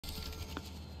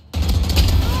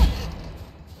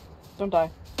Don't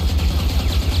die.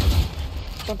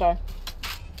 Don't die.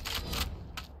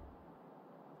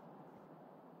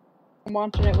 I'm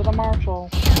watching it with a Marshall.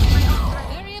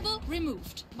 Variable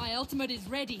removed. My ultimate is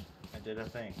ready. I did a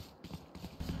thing.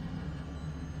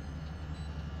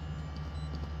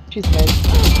 She's mid.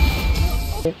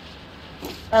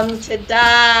 To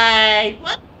die.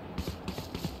 What?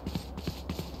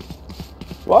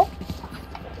 What?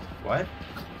 What?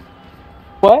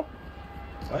 What?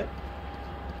 What?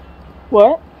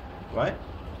 What? What?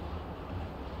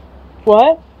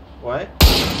 What? What?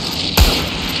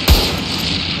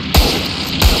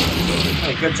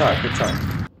 Hey, good talk, good talk.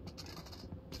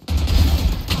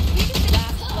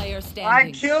 Last player standing.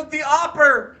 I killed the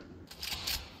Opper!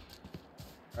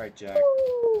 Alright, Jack.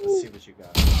 Let's see what you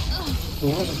got.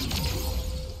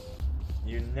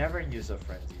 You never use a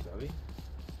frenzy, Bubby.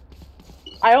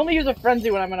 I only use a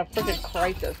frenzy when I'm in a freaking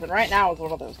crisis, and right now is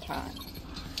one of those times.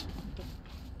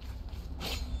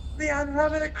 Leon, I'm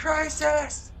having a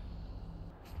crisis!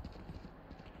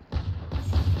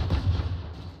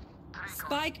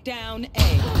 Spike down A.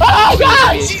 Oh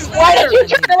gosh! Why did you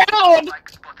turn around?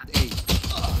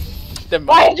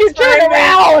 Why did you turn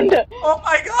around? Oh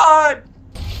my god!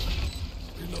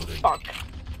 Fuck.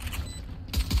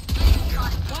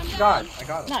 God, I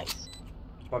got him. Nice.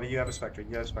 Bobby, you have a Spectre.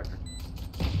 You have a Spectre.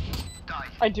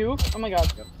 I do? Oh my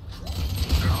god. Yep.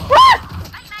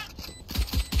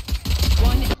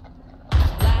 One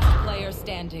last player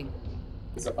standing.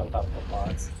 He's up on top of the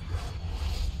box.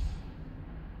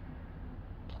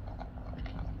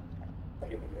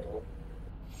 Like in the middle.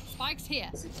 Spike's here.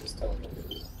 Because he's just telling me.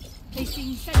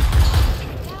 Facing down.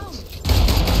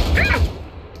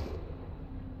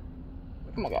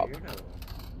 Oh my god. Weirdo.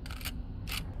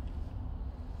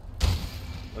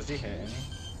 Was he hitting me?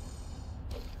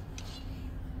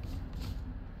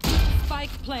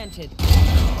 Spike planted.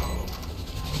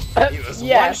 He was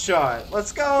Yeah. one shot.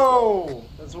 Let's go!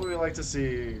 That's what we like to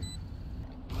see.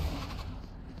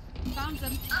 Found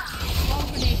them. Ball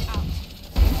grenade out.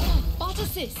 Bot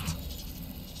assist.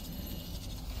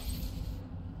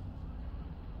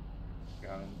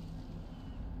 Got him.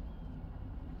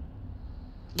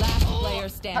 Last player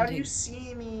standing. How do you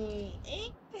see me?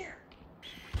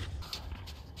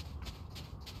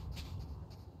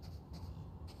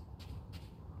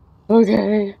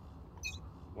 Okay.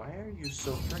 Why are you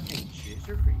so freaking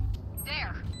jittery?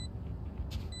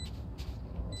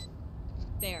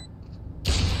 There.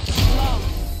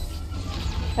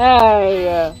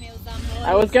 Hey,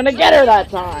 I was gonna get her that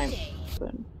time.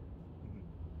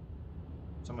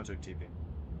 Someone took TP.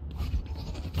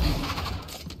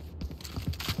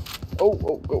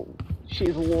 Oh.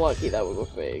 She's lucky that was a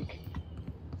fake.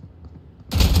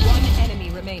 One enemy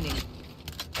remaining.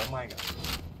 Oh my god.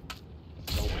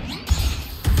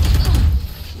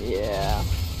 Yeah.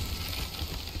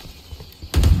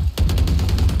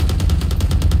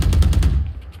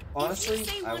 Honestly,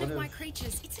 say I one would of my have.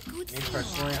 creatures, it's a good Me sign.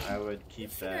 personally, I would keep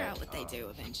Figure that. out what they do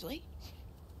eventually.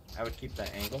 I would keep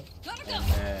that angle Gotta go. and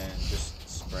then just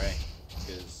spray,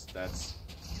 because that's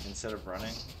instead of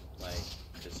running, like,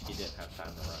 because he didn't have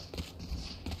time to run.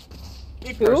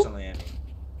 Me Who? personally, I mean,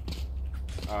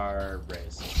 are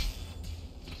Raze.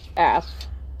 Ass.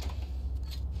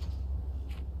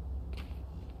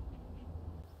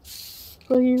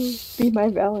 Will you be my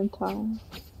Valentine?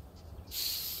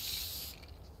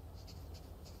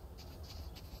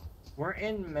 We're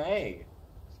in May.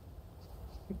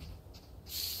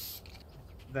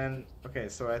 Then, okay,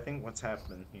 so I think what's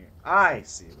happening here. I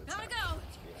see what's Gotta happening. go.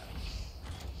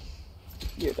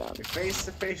 Yeah. You're done. You're face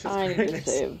to face with I need to greatness.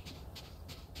 save.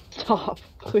 Stop,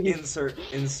 please.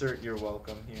 Insert your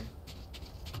welcome here.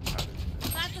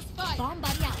 Plant the spike. Bomb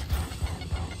buddy out.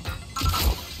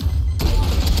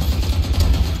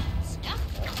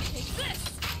 Take this.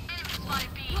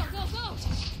 Go.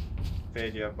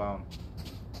 Fade, you have bomb.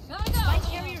 Gotta go. Spike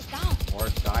carriers down. Or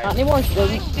die. Not anymore, she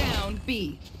doesn't. Spike down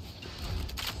B.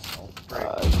 Oh, great.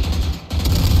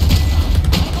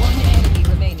 One enemy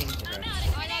remaining. Okay.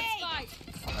 I got spike.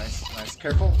 Nice.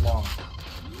 Careful. Long.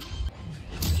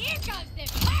 Here comes the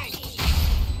party.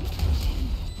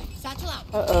 Satchel out.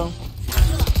 Uh-oh.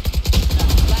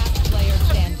 Last player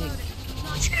standing.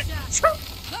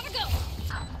 Gotta go.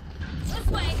 This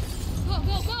way.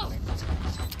 Go.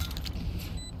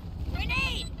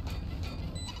 Grenade.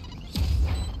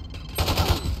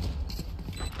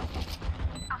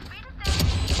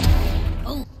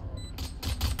 Oh.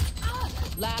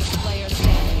 Last player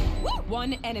standing.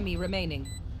 One enemy remaining.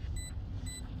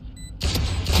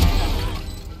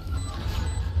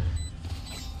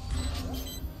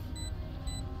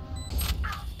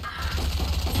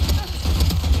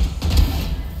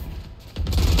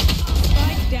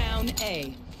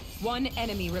 One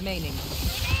enemy remaining.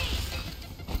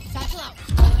 Satchel out.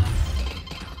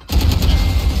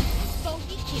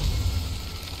 Bogey kick.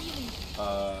 Healing.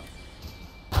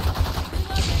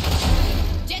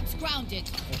 Jet's grounded.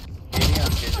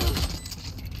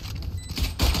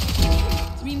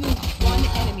 Remove. One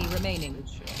enemy remaining.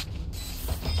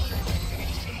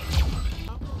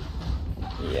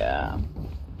 Yeah.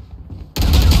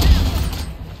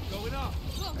 Go, go,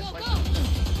 go.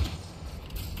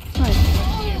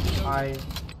 I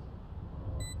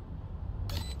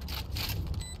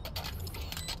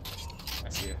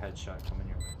see a headshot coming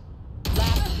your way.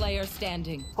 Last player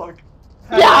standing. Fuck.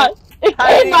 Yeah! It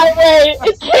came my way!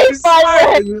 It came my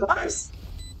way! Nice.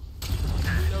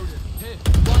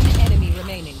 One enemy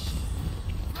remaining.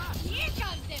 Here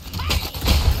comes the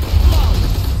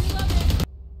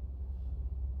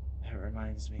That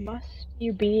reminds me. Must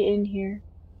you be in here?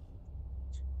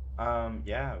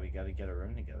 Yeah, we gotta get a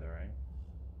room together, right?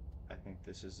 I think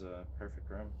this is a perfect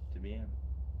room to be in.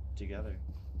 Together.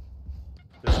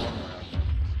 There's one more out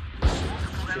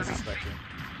there. She's a Spectre.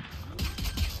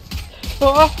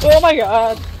 Oh my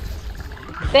god.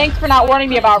 Thanks for not warning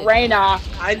me about Reyna.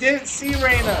 I didn't see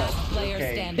Reyna! Player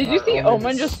Okay. standing. Did you see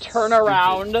Omen just turn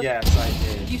around? Yes, I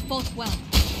did. You fought well.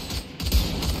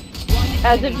 One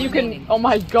As enemy if you remaining. can. Oh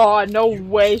my god, no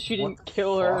way she What didn't the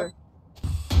kill her.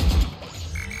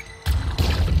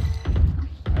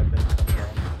 I've been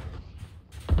confirmed.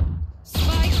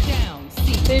 Spike down.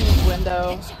 C. Sage's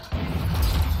window.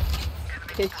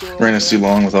 Kick you over. Reyna's too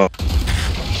long with all.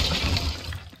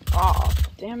 Aw,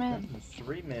 damn it.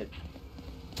 3 mid.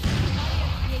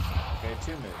 Okay,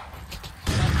 2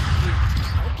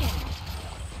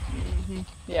 mid.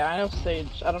 Yeah, I know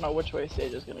Sage. I don't know which way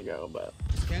Sage is gonna go, but.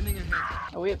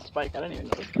 Oh, we had Spike. I didn't even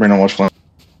notice. Reyna, watch flank.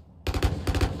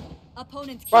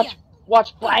 Opponent Watch,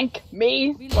 watch flank.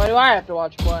 Me? Why do I have to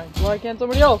watch flank? Why can't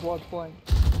somebody else watch flank?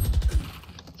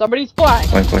 Somebody's flank.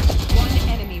 Flank, flank. One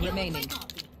enemy remaining.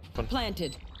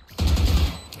 Planted.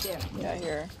 Yeah,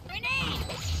 here.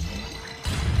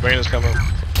 Reyna's coming.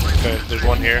 Okay, there's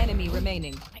one here. Enemy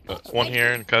remaining. One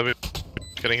here in cubby.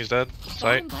 Kidding, he's dead.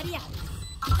 Sight. Somebody out.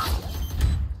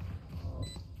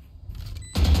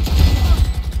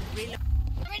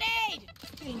 Grenade!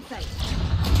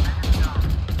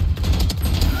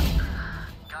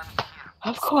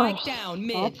 Of course. Spike down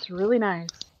mid. That's really nice.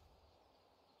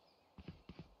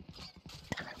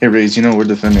 Hey, Raze, you know we're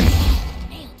defending.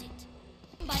 Nailed it.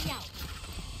 Somebody out.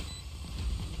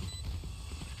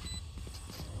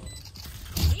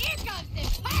 Here comes the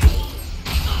party!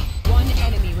 One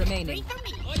enemy remaining. Wait for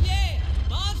me. Oh yeah!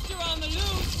 Monster on the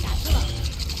loose! Satchel out.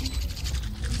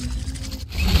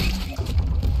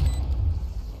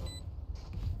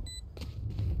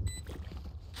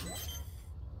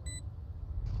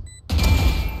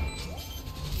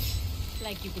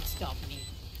 Like you could stop me.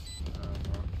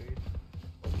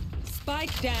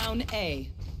 Spike down A.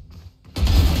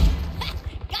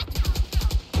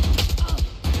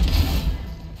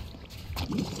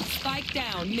 Spike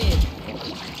down mid.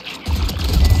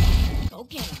 Go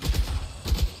get him.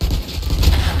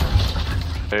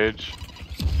 Page.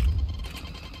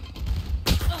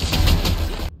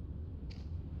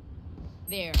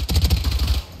 There.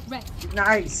 Rest.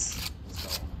 Nice!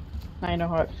 Let's go. I know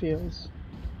how it feels.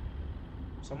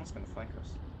 Someone's gonna flank us.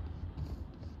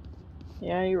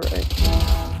 Yeah, you're right.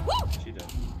 She did.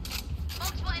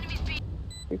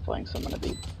 If we flank, so I'm gonna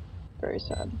be very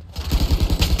sad.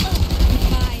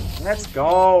 Mine. Let's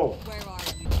go! Where are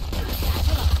you?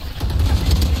 Satchel out.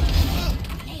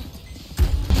 Nailed it.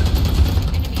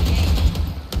 Enemy A.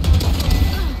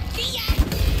 See ya!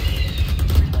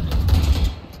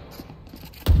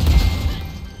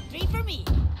 3 for me.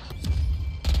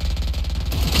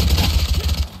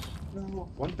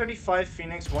 135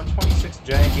 Phoenix, 126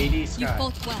 Jag, 80 You Sky.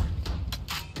 fought well.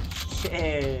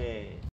 Shit.